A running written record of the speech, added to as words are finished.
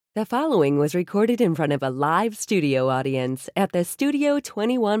The following was recorded in front of a live studio audience at the Studio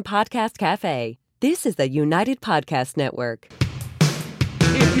 21 Podcast Café. This is the United Podcast Network.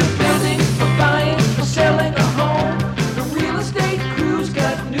 If you're building or buying or selling a home, the Real Estate Crew's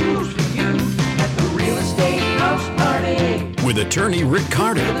got news for you at the Real Estate House Party. With attorney Rick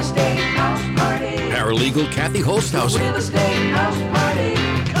Carter, Real Estate House Party. paralegal Kathy Holsthausen, Real Estate House Party.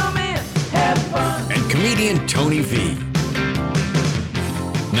 Come in, have fun. and comedian Tony V.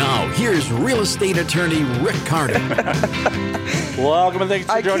 Now, here's real estate attorney Rick Carter. Welcome and thanks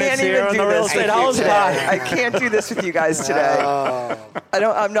for joining us here on the Real Estate House Party. I can't do this with you guys today. I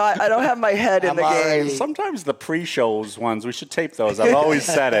don't have my head in the game. Sometimes the pre-shows ones, we should tape those. I've always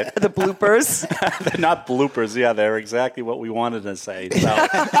said it. The bloopers. They're not bloopers. Yeah, they're exactly what we wanted to say. So.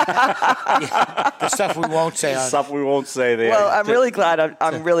 The stuff we won't say. Stuff we won't say there. Well, I'm really glad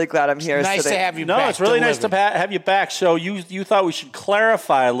I'm here. Nice today. to have you No, back. it's really nice to have you back. So you thought we should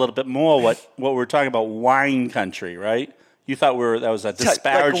clarify a little bit more what we're talking about wine country, right? You thought that was a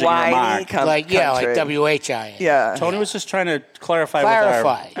disparaging remark. Like WHI. Yeah. Tony was just trying to clarify.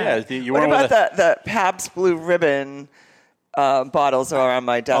 You What weren't about the Pabst Blue Ribbon bottles are on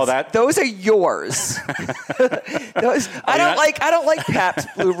my desk? Those are yours. I don't like Pabst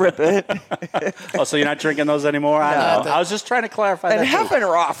Blue Ribbon. Oh, so you're not drinking those anymore? I don't know. I was just trying to clarify And that.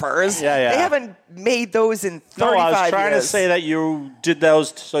 Heffenroffers. Yeah. They haven't made those in 35 years. No, I was trying to say that you did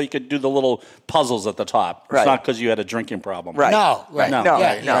those so you could do the little puzzles at the top. It's not because you had a drinking problem. Right. No, right. No.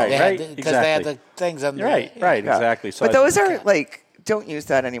 Because they had the things on the... Right, exactly. So but those are don't use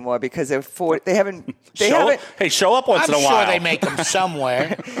that anymore because they haven't. Hey, show up once in a while. I'm sure they make them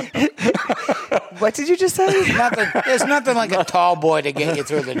somewhere. What did you just say? There's nothing like a tall boy to get you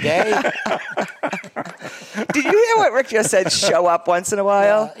through the day. Did you hear what Rick just said? Show up once in a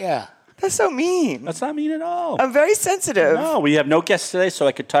while? Yeah. That's so mean. That's not mean at all. I'm very sensitive. No, we have no guests today, so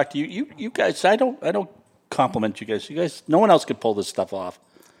I could talk to you. You guys, I don't compliment you guys. You guys, no one else could pull this stuff off.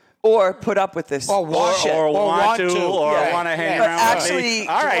 Or put up with this or want to want to hang around actually with me.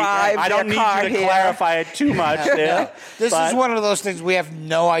 All right, drive I don't their need car you to here. clarify it too much. This is one of those things we have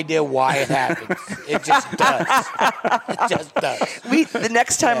no idea why it happens. It just does. It just does. The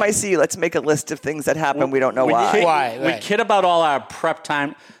next time I see you, let's make a list of things that happen. We don't know why. We kid about all our prep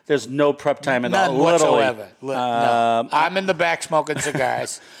time. There's no prep time at all. None whatsoever. No. I'm in the back smoking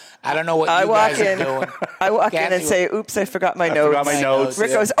cigars. I don't know what you guys are doing. I walk in and say, oops, I forgot my notes.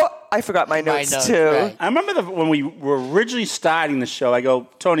 Rick goes, I forgot my notes too. Right. I remember when we were originally starting the show, I go,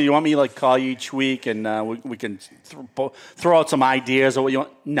 Tony, you want me to call you each week and we can throw out some ideas or what you want?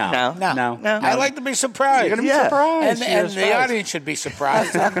 No. I like to be surprised. You're going to be surprised. And the audience should be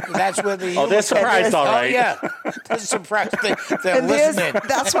surprised. That's where the they're surprised, all right. Oh, yeah. They're surprised. They're listening.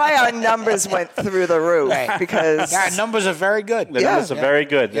 That's why our numbers went through the roof. Right. Because our numbers are very good. The numbers are very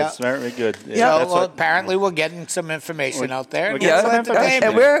good. Yeah. It's very good. Yeah. So apparently we're getting some information out there. Some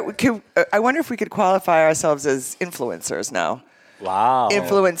I wonder if we could qualify ourselves as influencers now. Wow.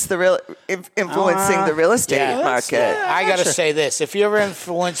 Influencing the real estate market. I got to say this. If you're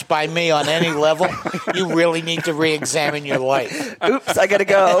influenced by me on any level, you really need to re-examine your life. Oops, I got to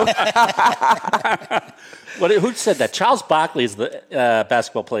go. Who said that? Charles Barkley is the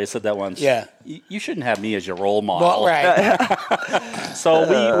basketball player said that once. Yeah. You shouldn't have me as your role model. Well, right. So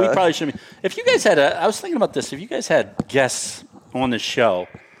we probably shouldn't be. If you guys I was thinking about this. If you guys had guests on the show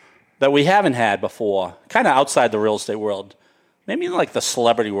that we haven't had before, kind of outside the real estate world, maybe in like the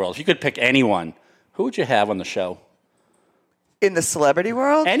celebrity world, if you could pick anyone, who would you have on the show? In the celebrity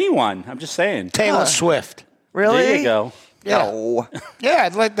world? Anyone. I'm just saying. Taylor Swift. Really? There you go. Yeah. No. Yeah,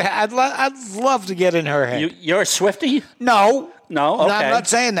 I'd love to get in her head. You're a Swiftie? No. Okay. No, I'm not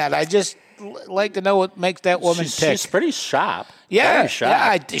saying that. I just like to know what makes that woman tick. She's pretty sharp. Yeah. Very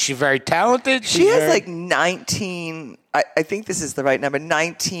sharp. She's very talented. She has like 19, I think this is the right number,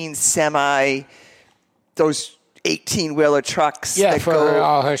 19 those 18-wheeler trucks. Yeah, that for go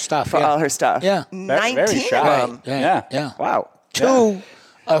all her stuff. For all her stuff. Yeah. 19 very sharp. of them. Yeah. Wow. Two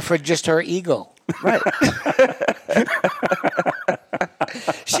for just her ego. Right.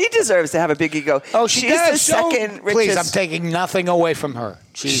 She deserves to have a big ego. Oh, she's the second richest. Please, I'm taking nothing away from her.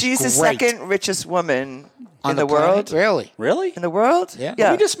 She's the second richest woman in the planet? world. Really? In the world? Yeah.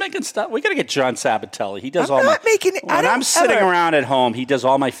 Yeah. We're just making stuff. We got to get John Sabatelli. He does I'm not making it. When I'm sitting around at home, he does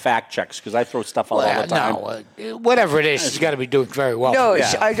all my fact checks because I throw stuff all the time. No, whatever it is, she's got to be doing very well. No,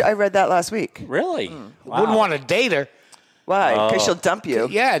 I read that last week. Really? Wouldn't want to date her. Why? Because she'll dump you.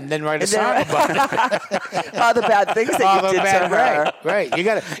 Yeah, and then write a song about it. All the bad things that you did to her. Right. You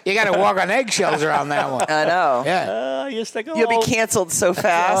gotta walk on eggshells around that one. I know. Yeah. You'll be canceled so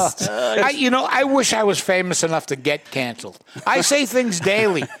fast. I wish I was famous enough to get canceled. I say things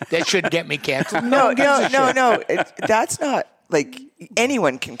daily that should get me canceled. No. That's not like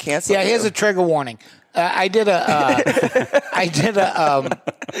anyone can cancel. Yeah, here's a trigger warning. I did a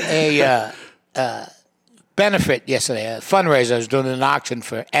benefit yesterday, a fundraiser. I was doing an auction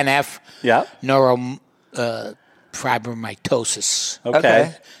for NF, neurofibromatosis.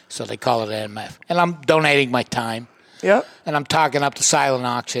 Okay. So they call it NF. And I'm donating my time. Yep. And I'm talking up the silent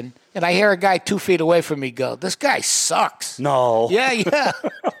auction. And I hear a guy 2 feet away from me go, "This guy sucks." No. Yeah.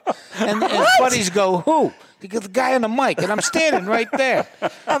 And buddies go, "Who?" Because the guy on the mic, and I'm standing right there.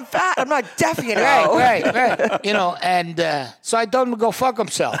 I'm fat. I'm not deaf, you know. Right. You know, and so I told him to go fuck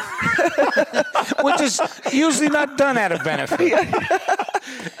himself, which is usually not done at a benefit.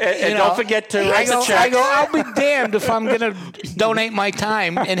 And don't forget to write the check. I go, I'll be damned if I'm going to donate my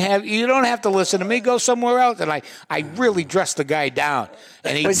time and you don't have to listen to me. Go somewhere else. And I really dressed the guy down.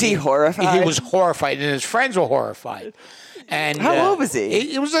 And Was he horrified? He was horrified, and his friends were horrified. And how old was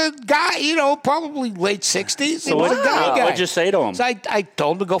he? It was a guy, probably late 60s. So what'd you say to him? So I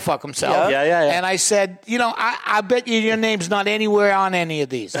told him to go fuck himself. Yeah. And I said, I bet you your name's not anywhere on any of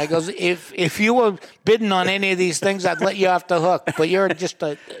these. I goes, if you were bidding on any of these things, I'd let you off the hook. But you're an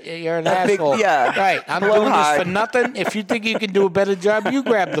asshole. Right. I'm doing this for nothing. If you think you can do a better job, you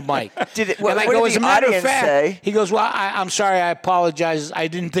grab the mic. What did the audience say? He goes, well, I'm sorry. I apologize. I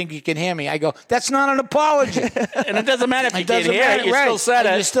didn't think you could hear me. I go, that's not an apology. And it doesn't matter if you can't hear it. You still said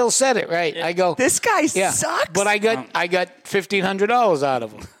it. You still said it, right? I go, this guy sucks. But I got $1,500 out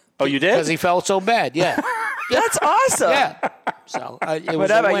of him. Oh, you did? Because he felt so bad. Yeah. That's awesome. Yeah. So it was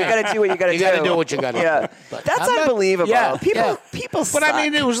whatever. You got to do what you got to do. You got to do what you got to do. Yeah. That's unbelievable. Yeah. People suck. But I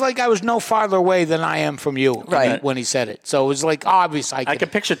mean, it was like I was no farther away than I am from you when he said it. So it was like obvious. I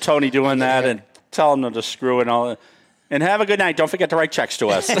could picture Tony doing that and telling him to screw and all that. And have a good night. Don't forget to write checks to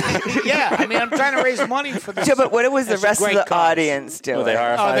us. Yeah, I mean, I'm trying to raise money for this. Yeah, but what was the rest of the audience doing? Were they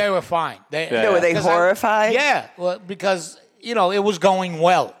horrified? Oh, they were fine. Were they horrified? Well, because it was going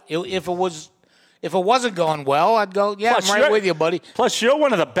well. If it wasn't going well, I'd go, I'm right with you, buddy. Plus, you're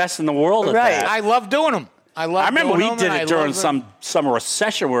one of the best in the world at that. I love doing them. I remember we did it during some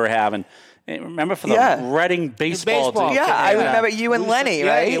recession we were having. Remember for the Reading baseball team? Yeah, I remember you and Lenny,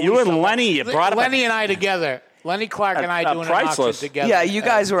 right? You and Lenny, you brought up Lenny and I together. Lenny Clark and I doing an auction together. Yeah, you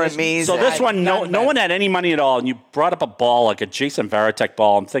guys were amazing. So this one, no one had any money at all, and you brought up a ball, like a Jason Varitek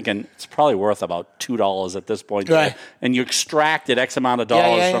ball. I'm thinking it's probably worth about $2 at this point. Right. And you extracted X amount of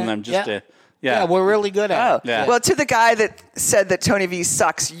dollars from them just to... Yeah, we're really good at it. Yeah. Well, to the guy that said that Tony V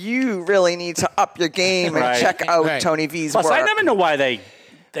sucks, you really need to up your game and check out Tony V's work. Plus, I never know why they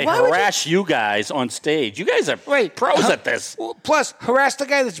harass you guys on stage. You guys are pros at this. Well, plus, harass the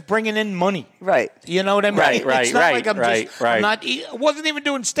guy that's bringing in money. Right. You know what I mean? Right. It's not like I'm not. I wasn't even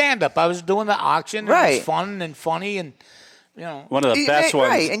doing stand-up. I was doing the auction. Right. It was fun and funny and... One of the best ones.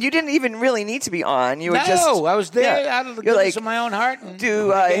 Right, and you didn't even really need to be on. You were I was there out of the goodness of my own heart.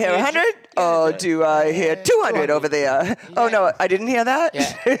 Do I hear 100? Oh, do I hear 200 over there? Yeah. Oh, no, I didn't hear that?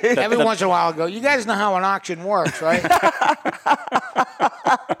 Yeah. Every once in a while I go, you guys know how an auction works, right?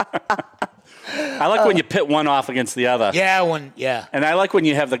 I like when you pit one off against the other. Yeah. And I like when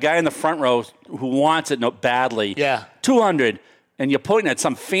you have the guy in the front row who wants it badly. Yeah. 200. And you're pointing at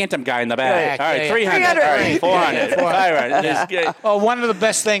some phantom guy in the back. All right, 300. All right, 400. All right. Oh, one of the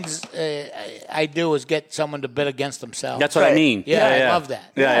best things I do is get someone to bid against themselves. That's what I mean. Yeah, I love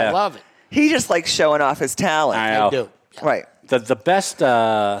that. I love it. He just likes showing off his talent. I do. Yeah. Right.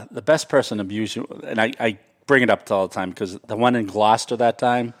 The best person to abuse you, and I bring it up all the time because the one in Gloucester that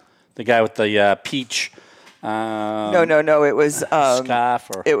time, the guy with the peach. No. It was scarf.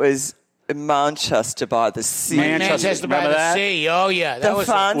 It was Manchester by the sea. Manchester by the sea. Oh yeah, that was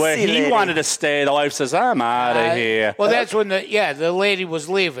where he lady. wanted to stay. The wife says, "I'm out of here." Well, that's when the lady was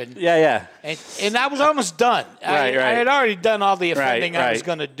leaving. Yeah. And I was almost done. Right. I had already done all the offending I was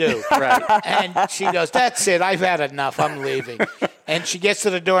going to do. Right. And she goes, "That's it. I've had enough. I'm leaving." And she gets to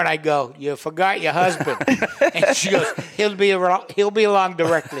the door, and I go, "You forgot your husband." And she goes, He'll be along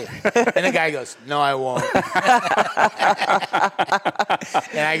directly." And the guy goes, "No, I won't."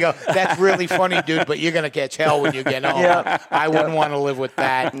 And I go, "That's really funny, dude, but you're going to catch hell when you get home. I wouldn't want to live with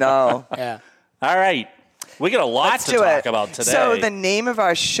that." No. Yeah. All right. We got a lot to talk about today. So the name of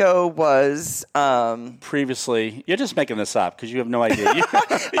our show was... Previously... You're just making this up because you have no idea.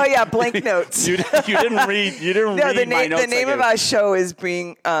 Oh, yeah, blank notes. You didn't read my notes. The name of our show is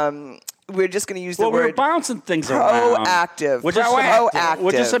being... we're just going to use the word. We're bouncing things around. Proactive.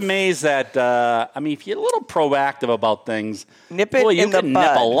 We're just amazed that, if you're a little proactive about things, nip it you in the can bud.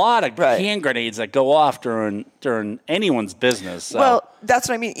 nip a lot of hand grenades that go off during anyone's business. So. Well, that's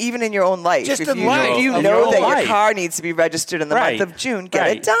what I mean. Even in your own life. Just if in you life. If you know that your car needs to be registered in the month of June, get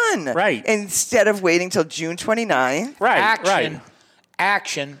it done. Right. Instead of waiting till June 29th. Right.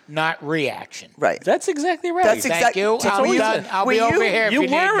 Action, not reaction. Right. That's exactly right. That's Thank you. I'll be over here if you need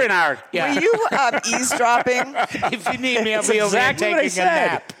me. You were in our... Yeah. Were you eavesdropping? If you need me, I'll be over here taking a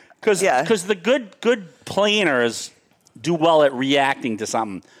nap. Because the good planners do well at reacting to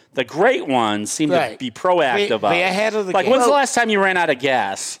something. The great ones seem to be proactive. Be ahead of the game. When's the last time you ran out of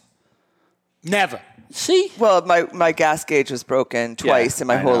gas? Never. See? Well, my gas gauge was broken twice in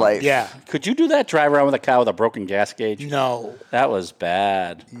my whole life. Yeah. Could you do that? Drive around with a car with a broken gas gauge? No. That was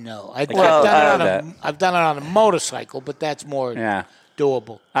bad. No. I've done it on a motorcycle, but that's more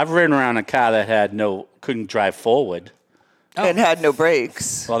doable. I've ridden around a car that couldn't drive forward. And had no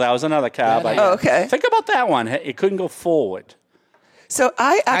brakes. Well, that was another car. But okay. Think about that one. It couldn't go forward. So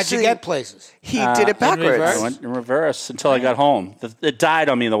I actually... How'd you get places? He did it backwards. I went in reverse until I got home. It died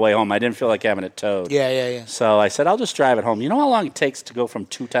on me the way home. I didn't feel like having it towed. Yeah. So I said, I'll just drive it home. You know how long it takes to go from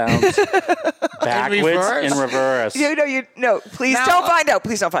 2 towns backwards in reverse? No, please don't find out.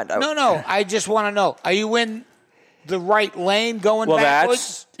 Please don't find out. No. I just want to know. Are you in the right lane going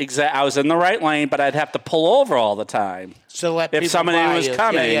backwards? That's exactly. I was in the right lane, but I'd have to pull over all the time. So if somebody was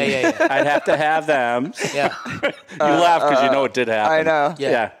coming, I'd have to have them. Yeah. You laugh because you know it did happen. I know.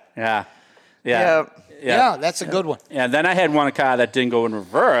 Yeah, that's a good one. Yeah, then I had one car that didn't go in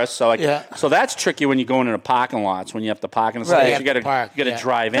reverse, so that's tricky when you're going into parking lots when you have to park in a space. You got to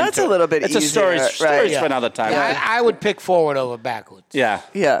drive into. That's a little bit easier. It's a story for another time. Yeah, I would pick forward over backwards. Yeah.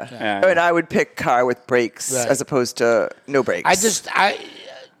 And I would pick car with brakes as opposed to no brakes. I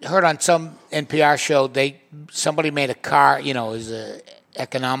heard on some NPR show somebody made a car, it was an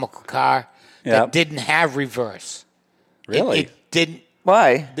economical car that didn't have reverse. Really? It didn't.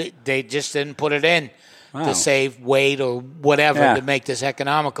 Why? They just didn't put it in to save weight or whatever to make this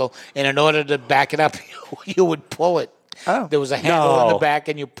economical. And in order to back it up, you would pull it. Oh. There was a handle in the back,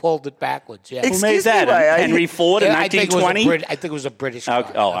 and you pulled it backwards. Yeah. Who made that? Henry Ford in 1920? I think it was a British car.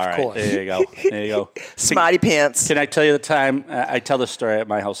 All right. Course. There you go. Smarty pants. Can I tell you the time? I tell this story at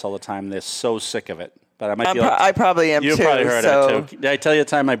my house all the time. They're so sick of it. But I probably am too. You probably heard it too. Did I tell you the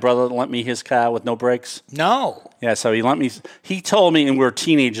time my brother lent me his car with no brakes? No. Yeah, so he lent me. He told me, and we were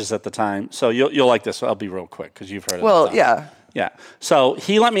teenagers at the time. So you'll like this. I'll be real quick because you've heard it. Well, yeah. So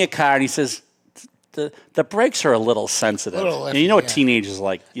he lent me a car, and he says the brakes are a little sensitive. And you know what teenagers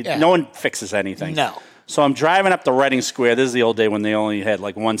like? No one fixes anything. No. So I'm driving up the Reading Square. This is the old day when they only had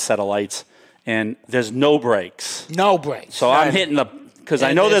like one set of lights, and there's no brakes. No brakes. So I'm hitting because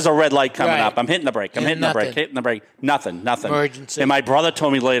I know there's a red light coming up. I'm hitting the brake. I'm hitting the brake. Nothing. Emergency. And my brother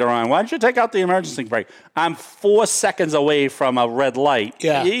told me later on, why don't you take out the emergency brake? I'm 4 seconds away from a red light.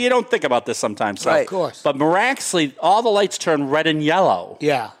 Yeah. You don't think about this sometimes. Right. Of course. But miraculously, all the lights turn red and yellow.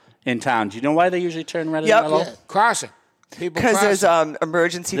 Yeah. In town. Do you know why they usually turn red and yellow? Yeah. Crossing. Because there's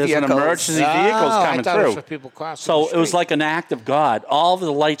emergency vehicles. There's an emergency vehicles coming I thought through. It was for people crossing so the it was like an act of God. All of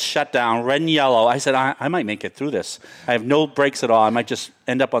the lights shut down, red and yellow. I said, I might make it through this. I have no brakes at all. I might just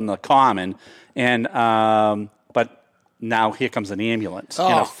end up on the common. And but now here comes an ambulance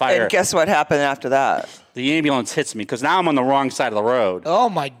and a fire. And guess what happened after that? The ambulance hits me because now I'm on the wrong side of the road. Oh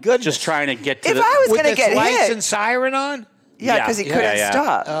my goodness! Just trying to get to if I was going to get lights hit, and siren on. Yeah, because he couldn't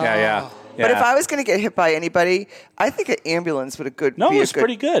stop. Yeah. But if I was going to get hit by anybody, I think an ambulance would be it was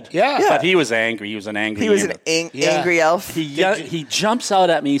pretty good. Yeah. But he was angry. He was an angry. He was an angry elf. He jumps out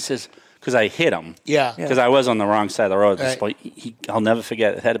at me. He says, because I hit him. Yeah. Because I was on the wrong side of the road. Right. But I'll never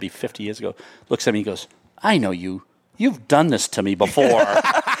forget. It had to be 50 years ago. Looks at me and goes, I know you. You've done this to me before.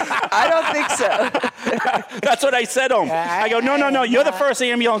 I don't think so. That's what I said to him. I go, no. You're the first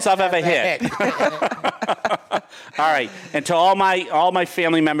ambulance I've ever hit. All right. And to all my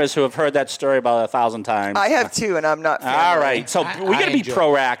family members who have heard that story about 1,000 times. I have too, and I'm not family. All right. So we got to be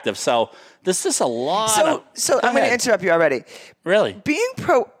proactive. So this is a lot So I'm going to interrupt you already. Really?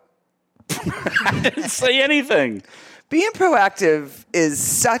 I didn't say anything. Being proactive is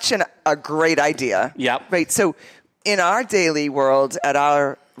such a great idea. Yep. Right. So in our daily world at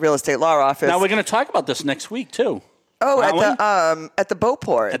our real estate law office. Now we're going to talk about this next week too. Oh, at the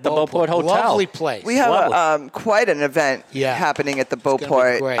Boatport. At the Boatport Hotel. Lovely place. We have quite an event happening at the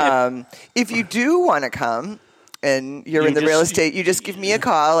Boatport. If you do want to come and you're in the real estate, you just give me a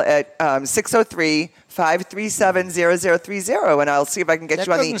call at 603-537-0030, and I'll see if I can get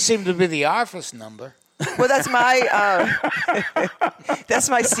you on the... That doesn't seem to be the office number. Well, that's my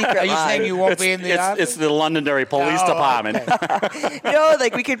secret Are you line. saying you won't be in the office? It's the Londonderry Police Department. Okay. No,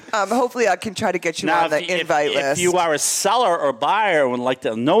 like we could. Hopefully, I can try to get you Now, on the invite list. If you are a seller or buyer and would like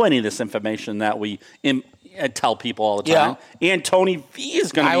to know any of this information that we tell people all the time, and Tony V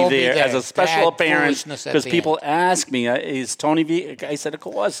is going to be there as a special appearance because people ask me, "Is Tony V?" I said, "Of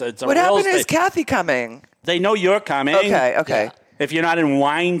course." It's a what happened? Is Kathy coming? They know you're coming. Okay. Yeah. If you're not in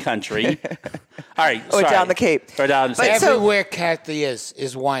wine country, all right. Or down the Cape. Or down the Cape. Everywhere Kathy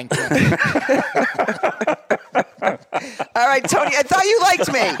is wine country. All right, Tony. I thought you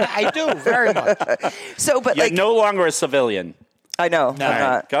liked me. I do very much. But you're no longer a civilian. I know. No. I'm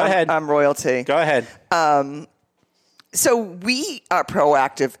not. Go ahead. I'm royalty. Go ahead. So we are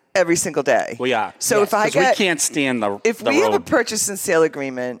proactive every single day. We are. So if we can't stand the if we have a purchase and sale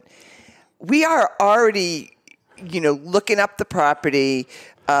agreement, we are already, looking up the property,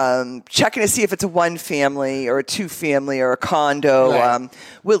 checking to see if it's a one family or a two family or a condo. Right.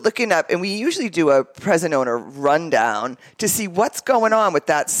 We're looking up, and we usually do a present owner rundown to see what's going on with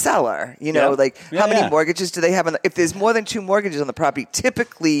that seller. How many mortgages do they have? If there's more than 2 mortgages on the property,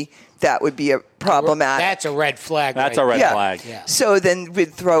 typically that would be a problematic. That's a red flag. That's a red flag. Yeah. So then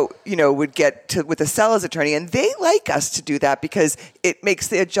we'd get to with the seller's attorney, and they like us to do that because it makes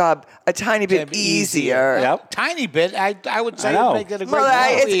their job a tiny bit easier. Yep. Tiny bit. I would say I know. make it a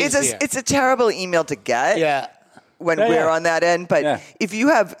great deal easier. It's a terrible email to get. Yeah. When we're on that end. But if you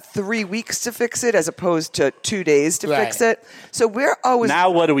have 3 weeks to fix it as opposed to 2 days to fix it. So we're always...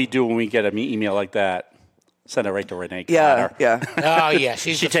 Now what do we do when we get an email like that? Send it right to Renee Carter. Yeah. Oh, yeah.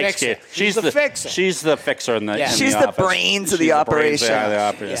 She takes fixer. care. She's the fixer. She's the fixer in the in She's the the office. brains of the operation.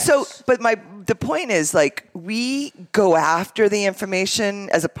 Yes. So, but the point is, we go after the information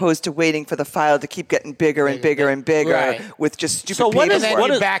as opposed to waiting for the file to keep getting bigger and bigger and bigger with just stupid paperwork. And then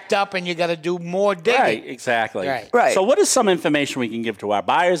you're backed up and you got to do more digging. Right, exactly. Right. So what is some information we can give to our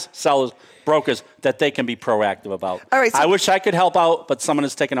buyers, sellers, brokers that they can be proactive about? All right. So I wish I could help out, but someone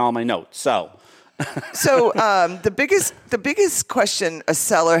has taken all my notes. So the biggest question a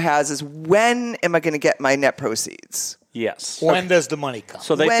seller has is, when am I going to get my net proceeds? Yes. When does the money come?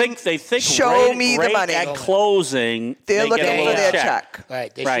 So they think show me the money at closing. They're looking get a for their check. check.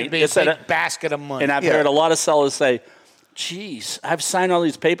 Right. There should be a big basket of money. And I've heard a lot of sellers say, geez, I've signed all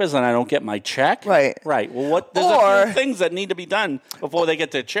these papers and I don't get my check. Right. Well, there's a few things that need to be done before they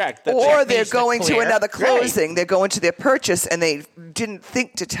get their check. Or they're going to another closing. Right. They're going to their purchase, and they didn't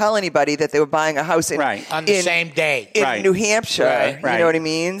think to tell anybody that they were buying a house on the same day in New Hampshire. Right. You know what I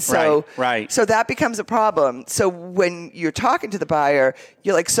mean? So, so that becomes a problem. So when you're talking to the buyer,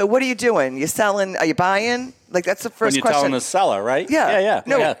 you're like, so what are you doing? You're selling? Are you buying? Like, that's the first question. When you're telling the seller, right? Yeah.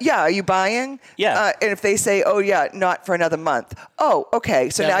 No, are you buying? Yeah. And if they say, oh, yeah, not for another month. Oh, okay.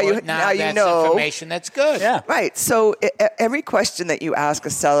 So now you know. Information that's good. Yeah. Right. So every question that you ask a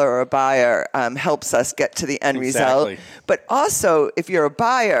seller or a buyer helps us get to the end result. But also, if you're a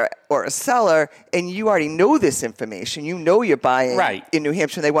buyer or a seller and you already know this information, you know you're buying in New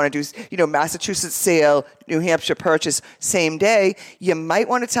Hampshire, and they want to do, Massachusetts sale, New Hampshire purchase, same day, you might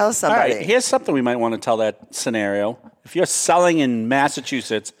want to tell somebody. All right, here's something we might want to tell that scenario. If you're selling in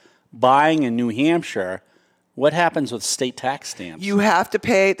Massachusetts, buying in New Hampshire, what happens with state tax stamps? You have to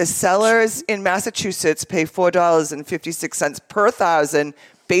pay, the sellers in Massachusetts pay $4.56 per thousand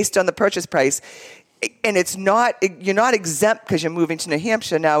based on the purchase price. And you're not exempt because you're moving to New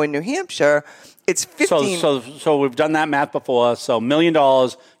Hampshire. Now in New Hampshire, it's $15. So we've done that math before. So $1 million,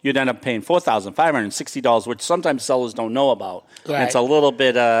 you'd end up paying $4,560, which sometimes sellers don't know about. Right. It's a little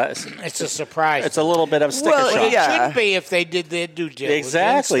bit. It's a surprise. It's a little bit of sticker shock. It should be if they did their due diligence.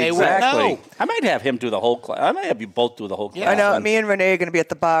 Exactly. They would know. I might have him do the whole class. I might have you both do the whole class. I know. Me and Renee are going to be at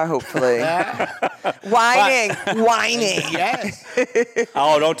the bar, hopefully. Whining. Yes.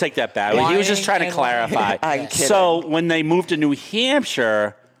 Oh, don't take that back. He was just trying to clarify. I'm kidding. So when they moved to New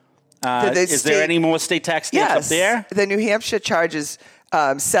Hampshire, is there any more state tax stamps up there? The New Hampshire charges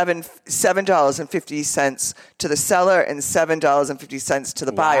 $7.50 to the seller and $7.50 to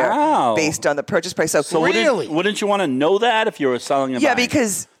the buyer based on the purchase price. So really? Wouldn't you want to know that if you were selling a Yeah,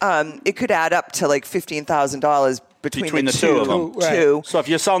 because it could add up to like $15,000 between the two of them. Right. So if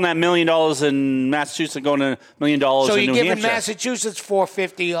you're selling that $1 million in Massachusetts and going to $1 million in New Hampshire. So you're giving Massachusetts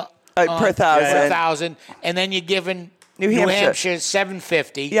 $450 per thousand, and then you're giving New Hampshire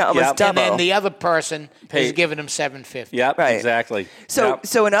 $750. Yeah, almost double. And then the other person is giving them $750. Yep, right. Exactly. So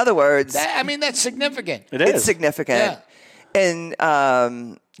in other words, that's significant. It is. It's significant. Yeah.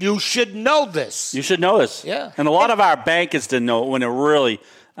 And you should know this. You should know this. Yeah. And a lot of our bankers didn't know it when it really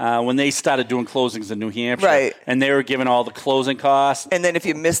when they started doing closings in New Hampshire. Right. And they were giving all the closing costs. And then if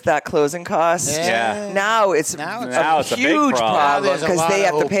you missed that closing cost, now it's a big huge problem There's a because lot they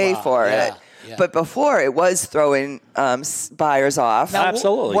of have to pay hoopla. for Yeah. it. Yeah. But before, it was throwing buyers off. Now,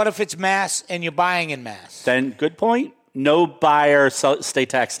 Absolutely. What if it's mass and you're buying in mass? Then, good point. No buyer state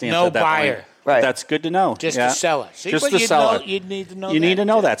tax stamps No at that buyer. point. Right. That's good to know. Just yeah. the seller. See, Just but the seller. You'd need to know You that. need to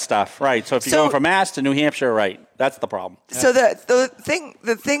know that stuff, right? So if you're So- going from Mass to New Hampshire, right, that's the problem. So the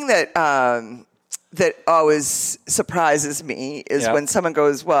thing that that always surprises me is when someone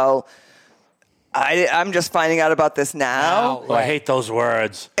goes, "Well, I'm just finding out about this now," Oh, I hate those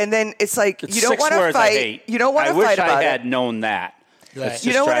words. and then it's like It's you don't 6 want to words I fight. hate. You don't want to I wish fight about I it. had known that. Right. It's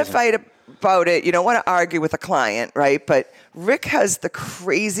You just don't want to drives me- fight about it. You don't want to argue with a client, right? But Rick has the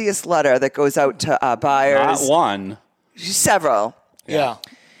craziest letter that goes out to buyers. Not one. Several. Yeah.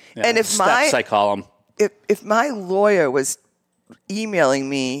 Yeah. And if Steps, I call them. if my lawyer was emailing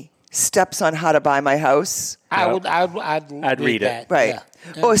me steps on how to buy my house, I'd read it. that. right?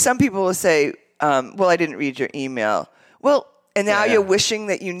 Yeah. Or some people will say, "Well, I didn't read your email." Well, and now Yeah. you're wishing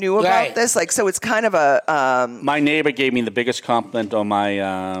that you knew about Right. this. Like, so it's kind of a My neighbor gave me the biggest compliment on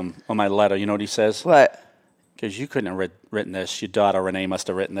my letter. You know what he says? what? Because you couldn't have written this. Your daughter Renee must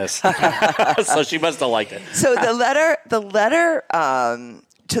have written this, so she must have liked it. So the letter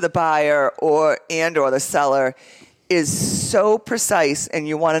to the buyer or the seller is so precise, and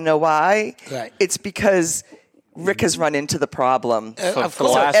you want to know why? Right. It's because Rick has run into the problem. For Of the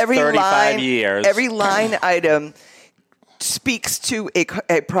course. last 35 years. Every line item speaks to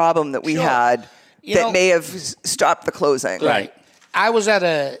a problem that we had You that know- may have stopped the closing. Right. I was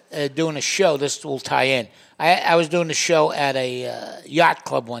at doing a show. This will tie in. I was doing a show at a yacht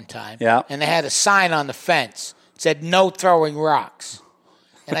club one time. Yeah. And they had a sign on the fence. It said, "No throwing rocks."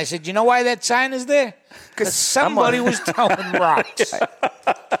 And I said, "You know why that sign is there? Because somebody was throwing rocks.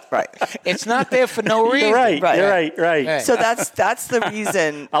 Right. It's not there for no reason." You're right. Right. You're right. Right. Right. So that's the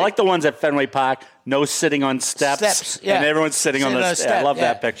reason. I like the ones at Fenway Park. No sitting on steps. Yeah. And everyone's sitting on the steps. I love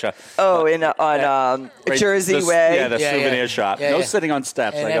that picture. Oh, on Right, Jersey the- Way. Yeah, the Yeah, souvenir yeah. shop. Yeah, no yeah. sitting on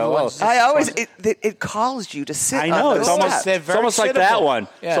steps. And I go, oh. everyone's- I always it calls you to sit. I know. on It's those almost, steps. They're it's very almost like that sittable. one.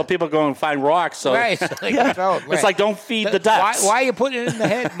 Yeah. So people go and find rocks. So Right. So they can throw it, right. it's like, don't feed the ducks. Why are you putting it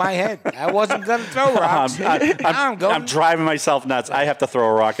in my head? I wasn't going to throw rocks. I'm going. I'm driving myself nuts. I have to throw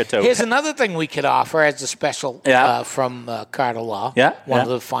a rock or two. Here's another thing we could offer as a special Yeah. from Carter Law, Yeah, one yeah. of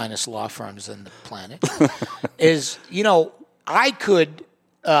the finest law firms in the planet, is, I could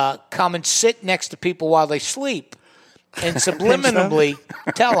come and sit next to people while they sleep and subliminally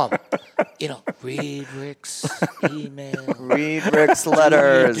tell them, read Rick's email. Read Rick's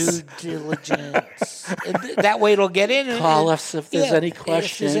letters. Due diligence. And that way it'll get in. Call us if there's any If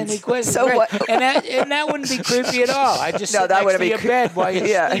there's any questions. questions. So right. what- And that wouldn't be creepy at all. I just No, sit that next wouldn't to be your creepy. bed while you're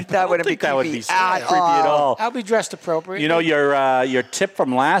Yeah, sleeping. that I wouldn't be think that would be creepy so at creepy at all. I'll be dressed appropriately. Your tip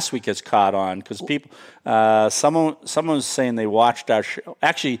from last week is caught on because people, someone was saying they watched our show.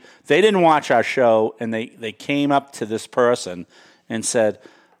 Actually, they didn't watch our show, and they came up to this person and said,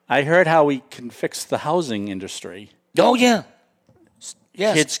 "I heard how we can fix the housing industry. Oh, yeah.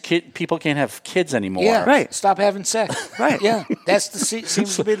 Yes. People can't have kids anymore." Yeah, Right. Stop having sex. Right. Yeah. That's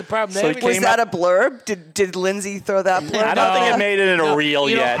seems to be the problem. So it Everybody- Was that a blurb? Did Lindsay throw that blurb? I don't think out it made it in a reel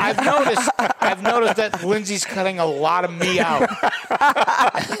You know, yet. I've noticed that Lindsay's cutting a lot of me out.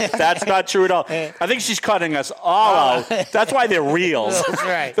 That's not true at all. I think she's cutting us all out. That's why they're reels. That's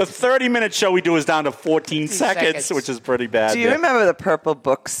right. The 30-minute show we do is down to 14 seconds, seconds. which is pretty bad. Do you remember the purple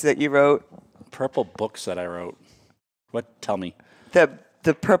books that you wrote? Purple books that I wrote? What? Tell me.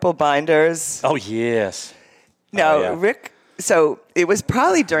 The purple binders. Oh, yes. Now, yeah. Rick. So it was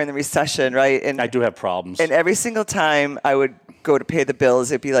probably during the recession, right? And I do have problems. And every single time I would go to pay the bills,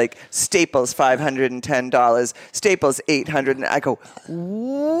 it'd be like Staples $510, Staples $800, and I go,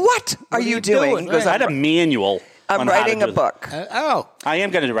 "What are you doing?" He goes, I had a manual. I'm on how to writing do a this. book. I am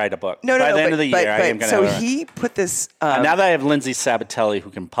going to write a book. No, By the end but, of the but, year, I am but, going to. So he put this. Now that I have Lindsay Sabatelli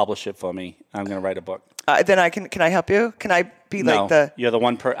who can publish it for me, I'm going to write a book. Then I can I help you? Can I be No, like the? you're the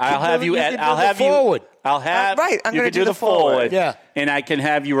one per. I'll have you. you can do I'll the have you. forward. I'll have. right, I'm you gonna can do do the forward. Yeah. And I can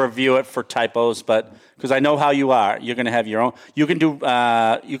have you review it for typos, but because I know how you are, you're going to have your own. You can do.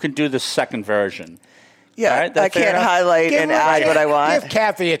 You can do the second version. Yeah, All right, I that's fair can't enough. highlight and add what I want. Give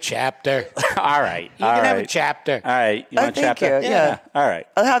Kathy a chapter. All right. You can have a chapter. All right. You want a thank chapter? you, yeah. All right.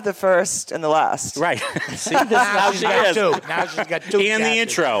 I'll have the first and the last. Right. See, this is how Now she she's got is. two. Now she's got two. And the chapters.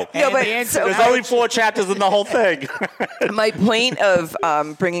 intro. No, And but the intro. so- There's Now only 4 chapters in the whole thing. My point of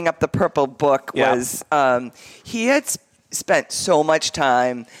bringing up the purple book Yeah. was he had spent so much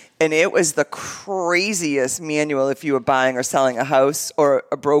time And it was the craziest manual if you were buying or selling a house or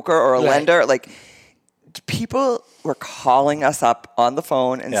a broker or a lender. Like, people were calling us up on the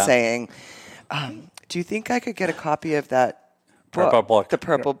phone and saying, do you think I could get a copy of that Purple book? The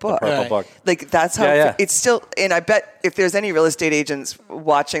purple book. The purple book. Like, that's how it's still, and I bet if there's any real estate agents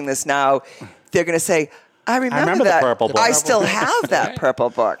watching this now, they're going to say, I remember that. The purple book. I still have that purple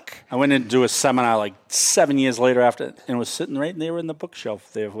book. I went in to do a seminar like 7 years later after, and it was sitting right there in the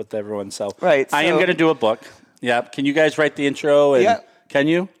bookshelf there with everyone. So I am going to do a book. Yeah. Can you guys write the intro? And can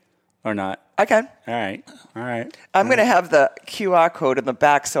you or not? I can. All right. I'm going to have the QR code in the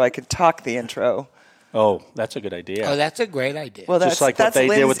back so I can talk the intro. Oh, that's a good idea. Oh, that's a great idea. Well, just like what they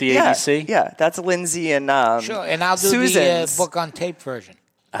did with the ABC? Yeah, that's Lindsay and sure, and I'll do Susan's. the book on tape version.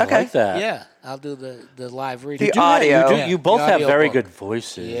 I like that. Yeah, I'll do the live reading. The audio. You both have very book. good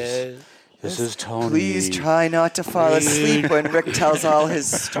voices. Yeah. This is Tony. Please try not to fall asleep when Rick tells all his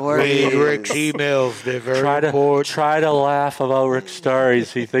stories. Read Rick's emails. They're very important. Try to laugh about Rick's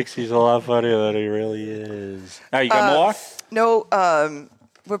stories. He thinks he's a lot funnier than he really is. All right, you got more? No,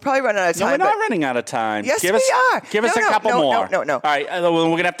 we're probably running out of time. No, we're not running out of time. Yes, give we us, are. Give us a couple more. No. All right, we're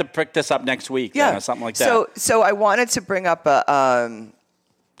going to have to pick this up next week or something like that. So I wanted to bring up a...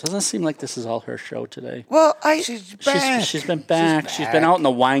 Doesn't it seem like this is all her show today? Well, She's back. She's been back. She's been out in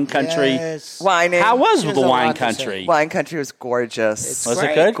the wine country. Yes. Whining. How was There's the a wine lot to country? say. Wine country was gorgeous. Was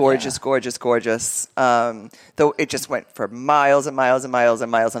great. it good? Gorgeous. Though it just went for miles and miles and miles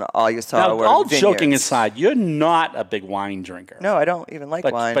and miles, and all you saw Now, were all vineyards. joking aside, you're not a big wine drinker. No, I don't even like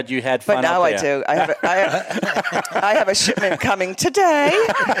wine. But you had fun. But now out I there. do. I have a shipment coming today.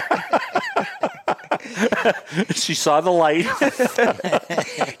 She saw the light.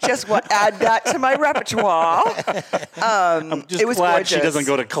 Just add that to my repertoire. I'm just it was glad gorgeous. she doesn't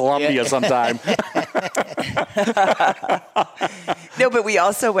go to Colombia sometime. No, but we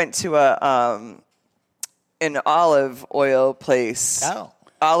also went to an olive oil place. Oh.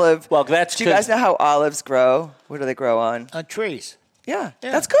 Olive. Well, that's Do you guys know how olives grow? What do they grow on? Trees. Yeah,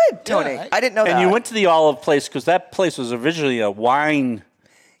 that's good, Tony. Yeah, I didn't know that. And you went to the olive place because that place was originally a wine.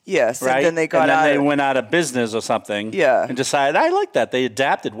 Yes, Right? and then they got and then out. they went out of business or something. Yeah. And decided, I like that. They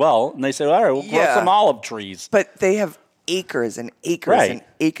adapted well. And they said, all right, we'll grow some olive trees. But they have acres and acres Right. and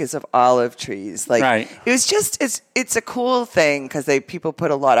acres of olive trees. Like Right. it was just it's a cool thing because people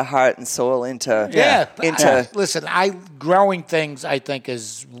put a lot of heart and soul into Listen, growing things I think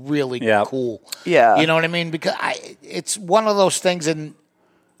is really cool. Yeah. You know what I mean? Because it's one of those things in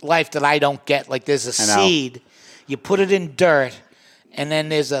life that I don't get. Like there's a seed, you put it in dirt, and then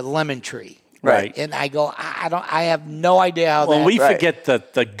there's a lemon tree. Right. And I go, I have no idea how Well, that. we forget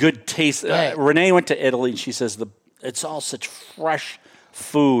the good taste. Right. Renee went to Italy, and she says it's all such fresh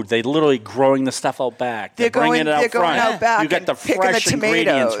food. They literally growing the stuff out back. They're bringing it out going front. out back You got and the picking fresh the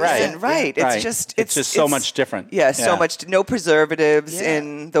ingredients, tomatoes. right? It's just so much different. Yeah, so much. No preservatives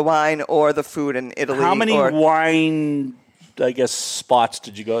in the wine or the food in Italy. How many wine, I guess, spots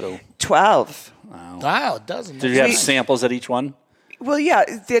did you go to? 12. Wow, it doesn't. Did you have samples at each one? Well, yeah,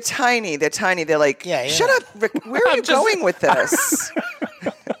 they're tiny. They're like, shut up, Rick. Where are you going with this?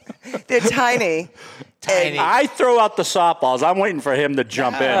 They're tiny. Tiny. I throw out the softballs. I'm waiting for him to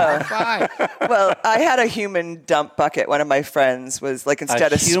jump in. Fine. Well, I had a human dump bucket. One of my friends was like,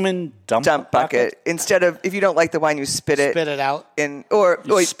 instead of human dump bucket, instead of, if you don't like the wine, you spit it out in, or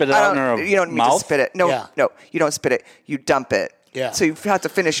you spit it out in her you don't need mouth? to spit it. No, you don't spit it. You dump it. Yeah. So you have to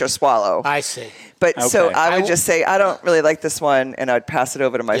finish your swallow. I see. But so Okay. I would just say, I don't really like this one, and I'd pass it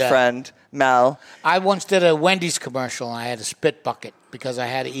over to my friend, Mel. I once did a Wendy's commercial, and I had a spit bucket because I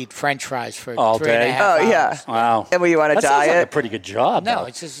had to eat French fries for All 3.5 day? hours. Oh, yeah. Wow. And were you on a That sounds diet? like a pretty good job. No, though.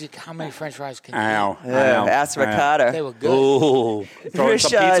 it's just how many French fries can you I know. eat? Ask Ricardo. They were good. Ooh. Throwing some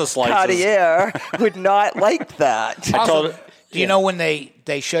pizza Richard slices. Cartier would not like that. Also, do you know when they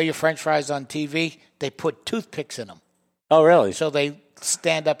show you French fries on TV, they put toothpicks in them Oh, really? so they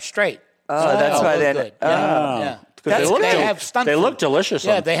stand up straight. Oh, that's why they then. good. Yeah. That's they look, great. They have stunt They food. look delicious.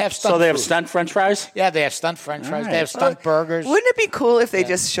 Yeah, they have stunt So they have food. stunt French fries? Yeah, they have stunt French fries. right. They have stunt burgers. Wouldn't it be cool if they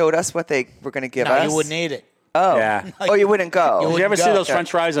just showed us what they were going to give No, us? you wouldn't eat it. Oh. Yeah. Or you wouldn't go. Did you ever go. see those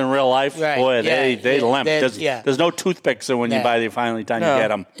French fries in real life? Right. Boy, Yeah, they yeah, limp. they're- There's no toothpicks when you Yeah. buy the finally time No. you get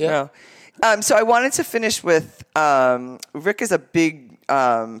them. Yeah. No. So I wanted to finish with Rick is a big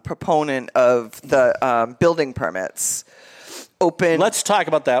proponent of the building permits. Let's talk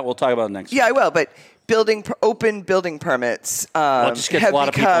about that. We'll talk about it next week. Yeah, I will. But open building permits Well, it just gets a lot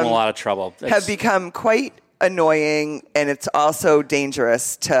of people in a lot of trouble. Have become quite annoying, and it's also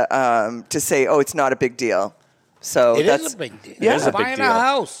dangerous to say, "Oh, it's not a big deal." So It that's is a big deal. Yeah. It is a big Buying deal. a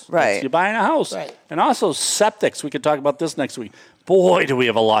house. right. You're buying a house. Right. And also septics. We could talk about this next week. Boy, do we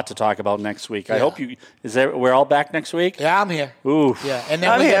have a lot to talk about next week. I Yeah. hope we're all back next week? Yeah, I'm here. Ooh. Yeah, and then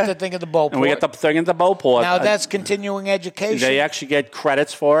I'm we here. get the thing at the Beauport. And we get the thing at the Beauport. Now that's continuing education. They actually get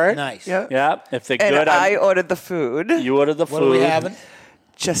credits for it. Nice. Yeah. Yeah. If they're And good, I ordered the food. you ordered the What food. are we having?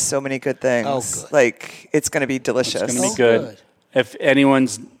 Just so many good things. Oh, good. Like, it's going to be delicious. It's going to be Oh, good. good. If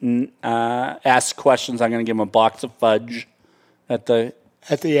anyone's asked questions, I'm going to give them a box of fudge at the.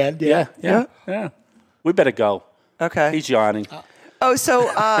 At the end, Yeah. We better go. Okay. He's yawning. Oh, so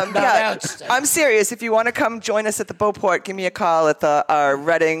yeah, that's- I'm serious. If you want to come join us at the Beauport, give me a call at our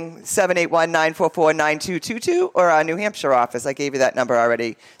Reading 781-944-9222 or our New Hampshire office. I gave you that number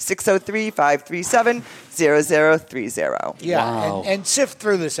already, 603-537-0030. Yeah, Wow. and sift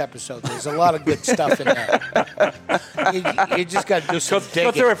through this episode. There's a lot of good stuff in there. you just got to do some Go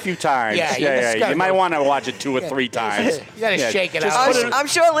digging. through it a few times. Yeah, you just gotta You might go- want to watch it 2 or 3 times. You got to shake it just out. I'm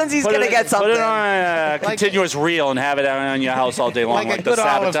sure Lindsay's going to get something. Put it on a continuous reel and have it on your house all day long, like like a the good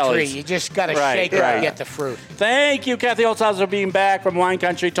olive tree. Sabatellis. You just got to Right, shake it right. and get the fruit. Thank you, Kathy Holtzhauser, for being back from Wine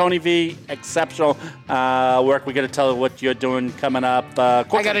Country. Tony V, exceptional work. We got to tell what you're doing coming up. I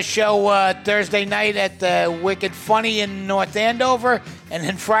got a show Thursday night at the Wicked Funny in North Andover, and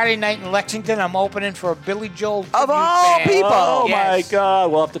then Friday night in Lexington. I'm opening for a Billy Joel Of tribute all band. people. Oh, Yes. my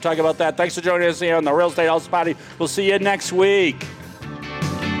God. We'll have to talk about that. Thanks for joining us here on the Real Estate House Party. We'll see you next week.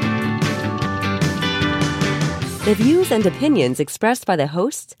 The views and opinions expressed by the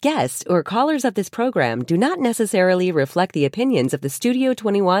hosts, guests, or callers of this program do not necessarily reflect the opinions of the Studio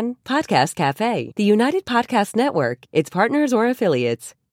 21 Podcast Café, the United Podcast Network, its partners, or affiliates.